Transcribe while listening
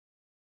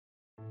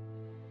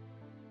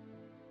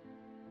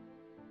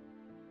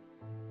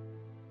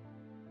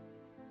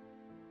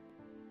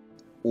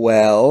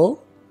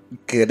Well,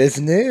 good as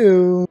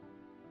new.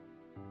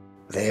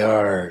 They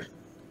are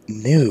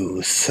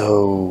new,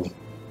 so...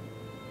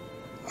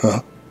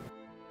 Huh?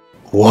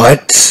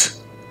 What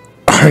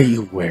are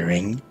you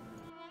wearing?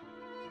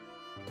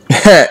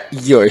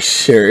 Your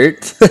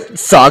shirt?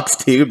 Socks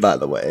too, by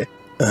the way.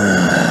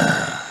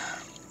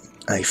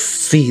 I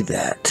see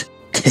that.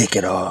 Take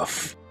it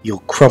off. You'll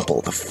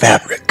crumple the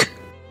fabric.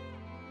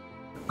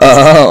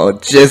 Oh,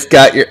 just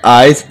got your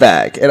eyes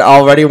back and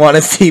already want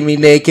to see me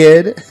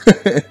naked?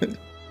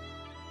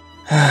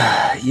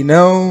 You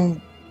know,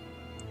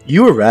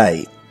 you were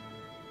right.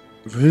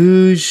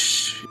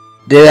 Rouge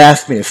did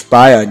ask me to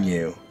spy on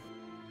you.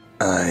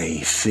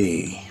 I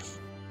see.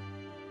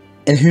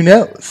 And who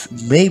knows,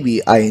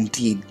 maybe I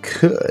indeed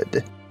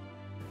could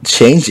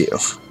change you.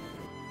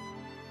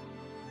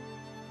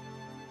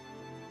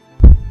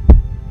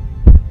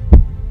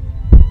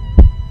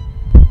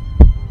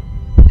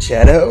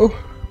 Shadow?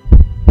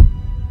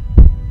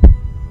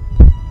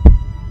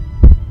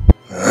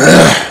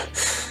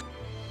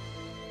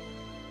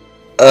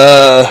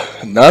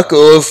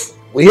 Knuckles,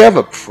 we have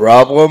a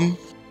problem.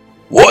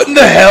 What in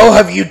the hell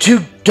have you two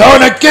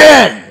done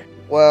again?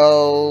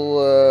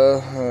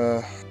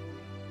 Well,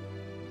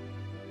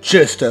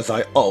 just as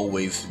I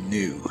always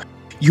knew,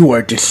 you are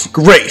a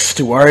disgrace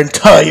to our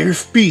entire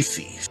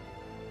species.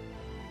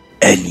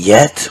 And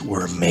yet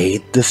we're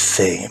made the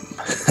same,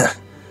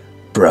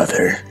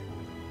 brother.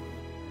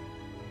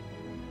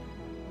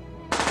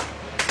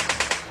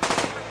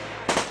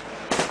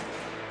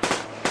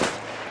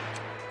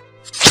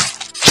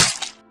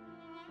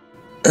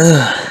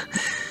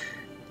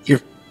 You're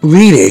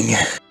bleeding.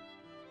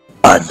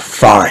 I'm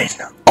fine.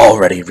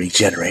 Already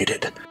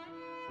regenerated.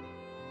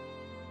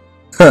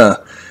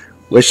 Huh.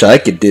 Wish I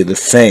could do the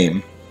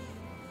same.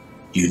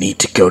 You need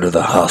to go to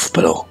the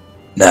hospital.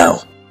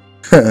 Now.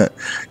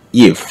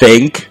 You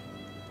think?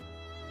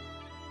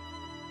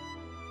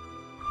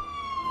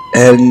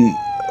 And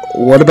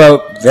what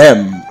about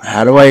them?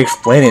 How do I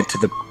explain it to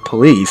the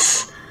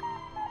police?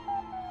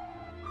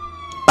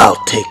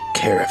 I'll take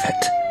care of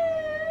it.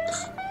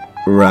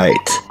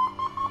 Right.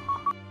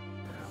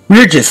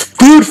 We're just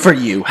food for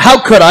you!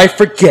 How could I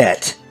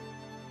forget?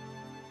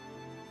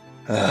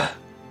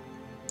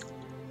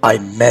 I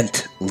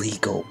meant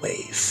legal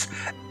ways,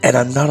 and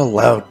I'm not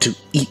allowed to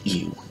eat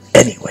you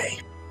anyway.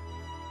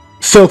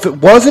 So if it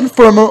wasn't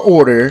from an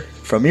order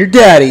from your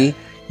daddy,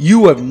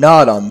 you have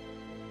not on...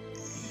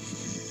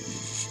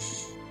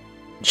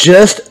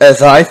 Just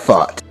as I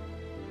thought.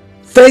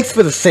 Thanks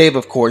for the save,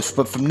 of course,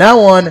 but from now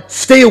on,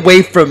 stay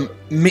away from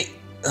me...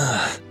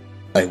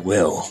 I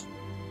will.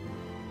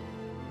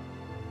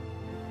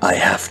 I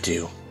have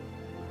to.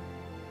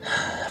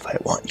 If I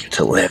want you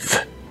to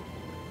live.